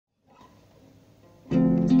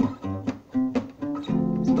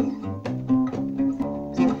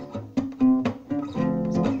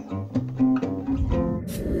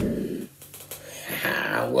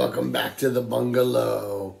Welcome back to the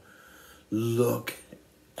bungalow. Look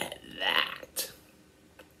at that.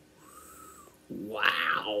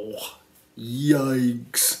 Wow.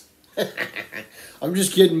 Yikes. I'm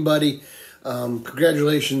just kidding, buddy.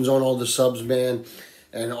 Congratulations on all the subs, man,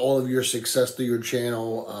 and all of your success through your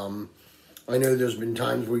channel. I know there's been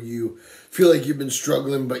times where you feel like you've been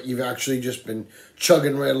struggling, but you've actually just been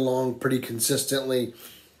chugging right along pretty consistently.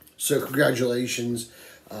 So congratulations.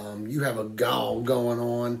 You have a goal going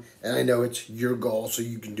on, and I know it's your goal, so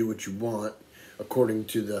you can do what you want, according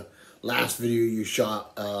to the last video you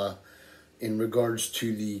shot in regards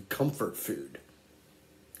to the comfort food.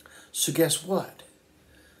 So guess what?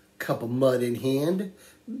 Cup of mud in hand,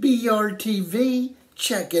 Brtv,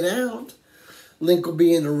 check it out. Link will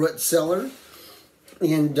be in the root cellar.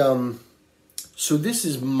 And so this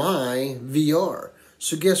is my VR.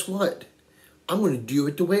 So guess what? I'm going to do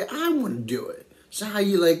it the way I want to do it. So how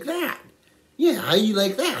you like that? Yeah, how you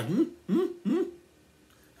like that?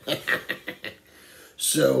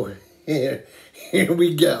 So here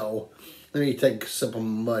we go. Let me take a sip of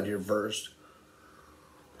mud here first.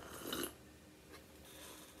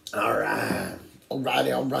 All right.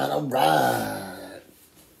 Alrighty, all right, all right.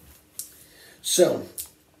 So,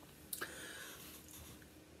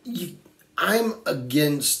 I'm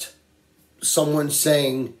against someone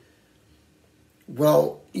saying,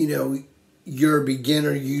 well, you know, you're a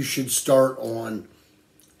beginner, you should start on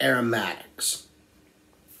aromatics.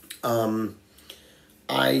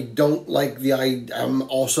 I don't like the idea. I'm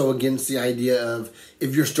also against the idea of,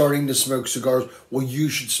 if you're starting to smoke cigars, well, you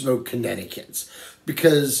should smoke Connecticut's,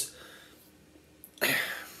 because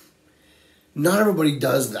not everybody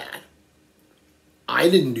does that. I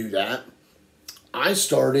didn't do that. I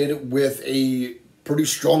started with a pretty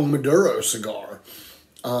strong Maduro cigar.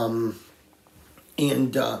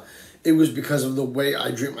 It was because of the way I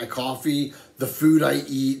drink my coffee, the food I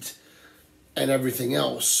eat, and everything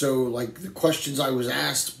else. So, like, the questions I was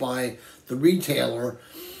asked by the retailer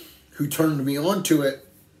who turned me on to it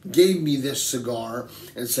gave me this cigar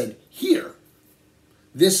and said, here,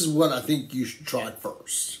 this is what I think you should try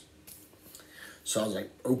first. So I was like,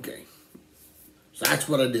 okay. So that's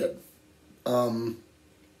what I did.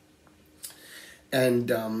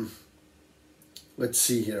 Let's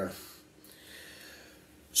see here.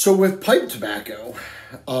 So with pipe tobacco,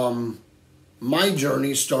 my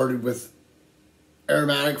journey started with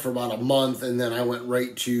aromatic for about a month, and then I went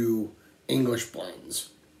right to English blends.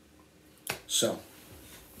 So,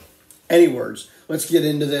 any words, let's get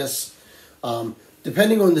into this.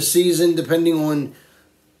 Depending on the season, depending on,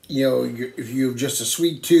 you know, if you have just a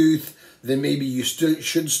sweet tooth, then maybe you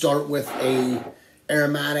should start with a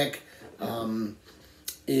aromatic.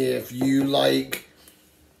 If you like,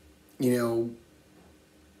 you know,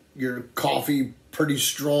 your coffee pretty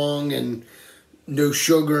strong and no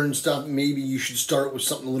sugar and stuff, maybe you should start with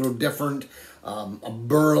something a little different. A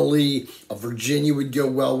Burley, a Virginia would go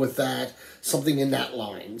well with that. Something in that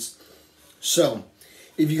lines. So,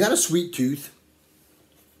 if you got a sweet tooth,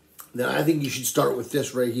 then I think you should start with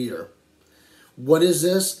this right here. What is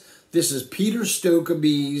this? This is Peter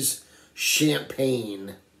Stokkebye's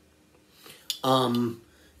Champagne.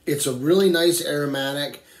 It's a really nice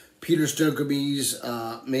aromatic. Peter Stokkebye's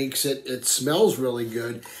makes it. It smells really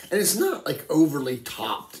good. And it's not like overly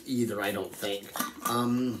topped either, I don't think.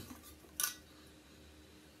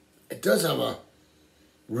 It does have a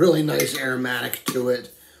really nice aromatic to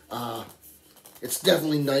it. It's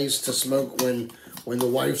definitely nice to smoke when the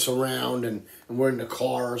wife's around and we're in the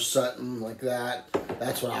car or something like that.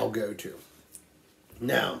 That's what I'll go to.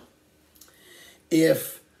 Now,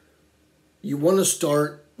 if you want to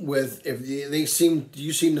start with, if you seem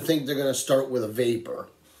to think they're going to start with a vapor,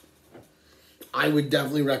 I would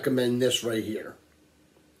definitely recommend this right here.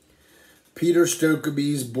 Peter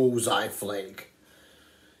Stokkebye's Bullseye Flake.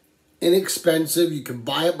 Inexpensive. You can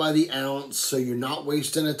buy it by the ounce, so you're not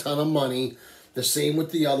wasting a ton of money. The same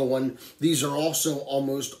with the other one. These are also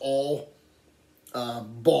almost all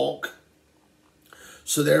bulk.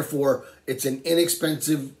 So therefore, it's an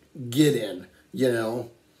inexpensive get-in, you know.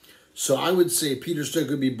 So I would say Peter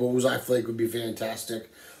Stokkebye Bullseye Flake would be fantastic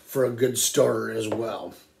for a good starter as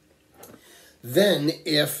well. Then,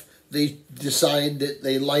 if they decide that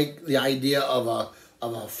they like the idea of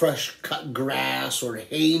a fresh cut grass or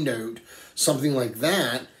hay note, something like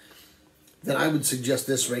that, then I would suggest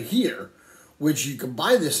this right here, which you can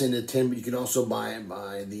buy this in a tin, but you can also buy it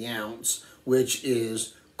by the ounce, which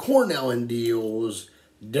is Cornell & Deal's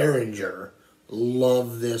Derringer.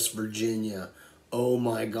 Love this Virginia. Oh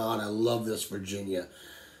my God, I love this Virginia.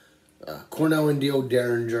 Cornell & Deal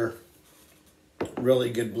Derringer. Really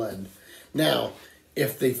good blend. Now,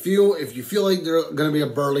 if you feel like they're going to be a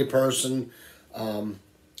burly person,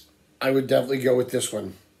 I would definitely go with this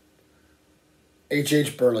one.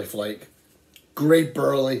 HH Burley Flake. Great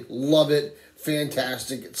burley. Love it.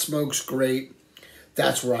 Fantastic. It smokes great.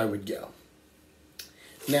 That's where I would go.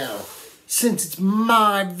 Now, since it's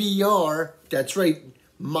my VR, that's right,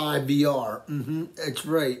 my VR. That's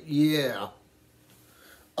right, yeah.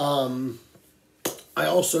 I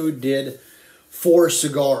also did 4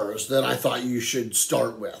 cigars that I thought you should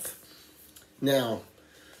start with. Now,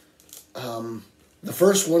 the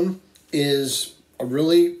first one is a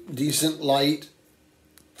really decent light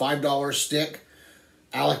 $5 stick,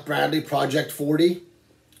 Alec Bradley Project 40.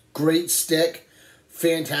 Great stick,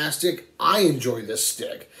 fantastic. I enjoy this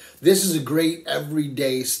stick. This is a great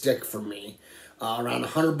everyday stick for me. Around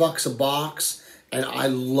 $100 a box, and I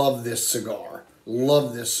love this cigar.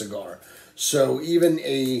 Love this cigar. So even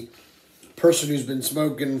a person who's been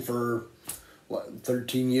smoking for,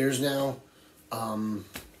 13 years now,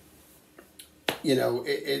 you know,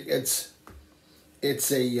 it's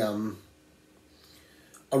a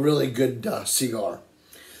really good cigar.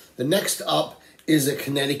 The next up is a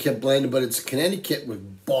Connecticut blend, but it's Connecticut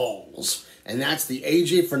with balls, and that's the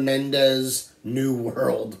AJ Fernandez New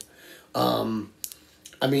World.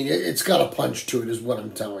 I mean, it's got a punch to it, is what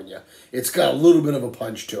I'm telling you. It's got a little bit of a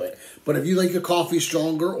punch to it. But if you like your coffee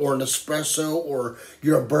stronger, or an espresso, or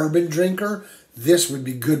you're a bourbon drinker, this would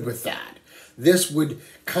be good with that. This would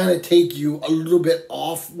kind of take you a little bit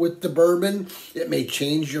off with the bourbon. It may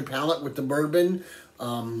change your palate with the bourbon.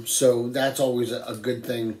 So that's always a good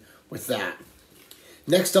thing with that.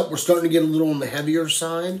 Next up, we're starting to get a little on the heavier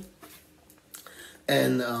side.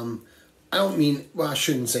 And I don't mean, well, I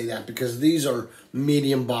shouldn't say that because these are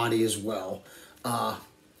medium body as well.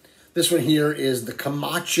 This one here is the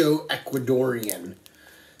Camacho Ecuadorian.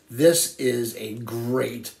 This is a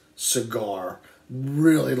great cigar.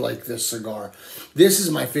 Really like this cigar. This is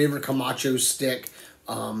my favorite Camacho stick.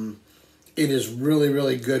 It is really,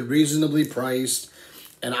 really good, reasonably priced,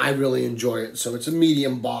 and I really enjoy it. So it's a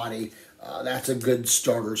medium body. That's a good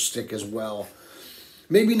starter stick as well.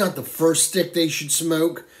 Maybe not the first stick they should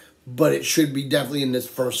smoke, but it should be definitely in this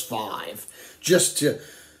first 5. Just to,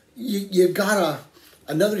 you gotta,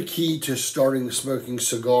 another key to starting smoking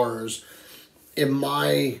cigars, in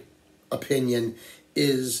my opinion,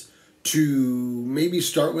 is to maybe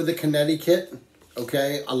start with a Connecticut,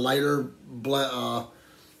 okay, a lighter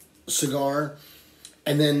cigar,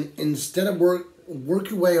 and then instead of work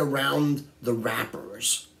your way around the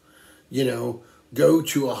wrappers, you know, go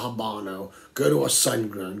to a Habano, go to a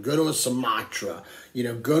Sungrown, go to a Sumatra, you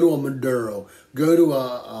know, go to a Maduro, go to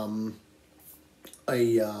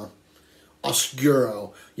a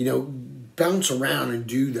Oscuro, you know, bounce around and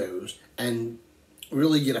do those and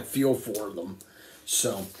really get a feel for them.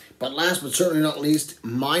 So, but last but certainly not least,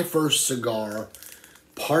 my first cigar,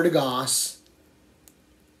 Partagas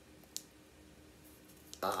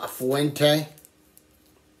Fuente.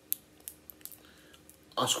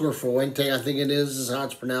 Oscar Fuente, I think it is how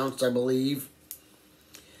it's pronounced, I believe.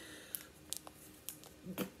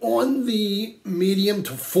 On the medium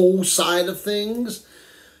to full side of things,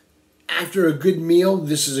 after a good meal,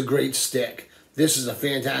 this is a great stick. This is a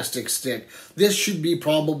fantastic stick. This should be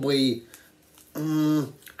probably,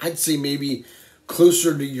 I'd say maybe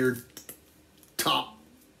closer to your top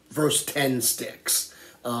first 10 sticks.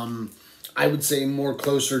 I would say more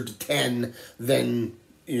closer to 10 than,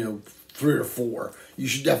 you know, 3 or 4. You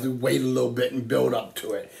should definitely wait a little bit and build up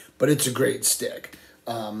to it. But it's a great stick.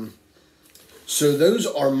 So those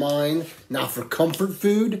are mine. Now for comfort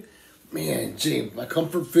food, man, James, my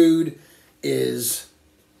comfort food is,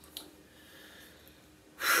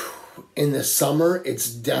 in the summer, it's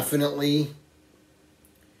definitely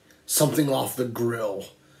something off the grill.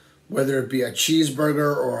 Whether it be a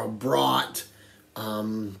cheeseburger or a brat,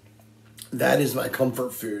 that is my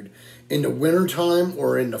comfort food. In the wintertime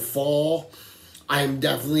or in the fall, I am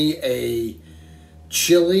definitely a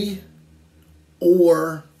chili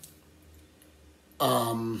or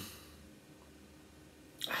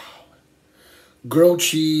grilled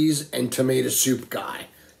cheese and tomato soup guy.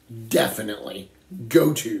 Definitely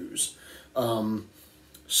go-tos.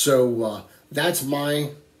 So that's my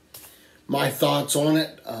thoughts on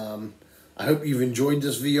it. I hope you've enjoyed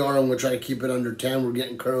this VR. I'm going to try to keep it under 10. We're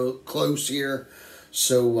getting close here.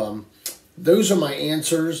 So those are my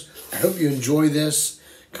answers. I hope you enjoy this.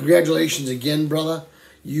 Congratulations again, brother.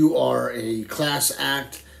 You are a class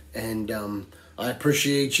act, and I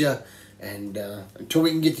appreciate you. And until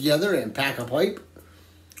we can get together and pack a pipe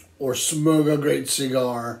or smoke a great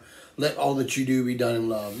cigar, let all that you do be done in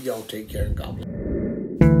love. Y'all take care and God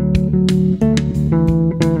bless.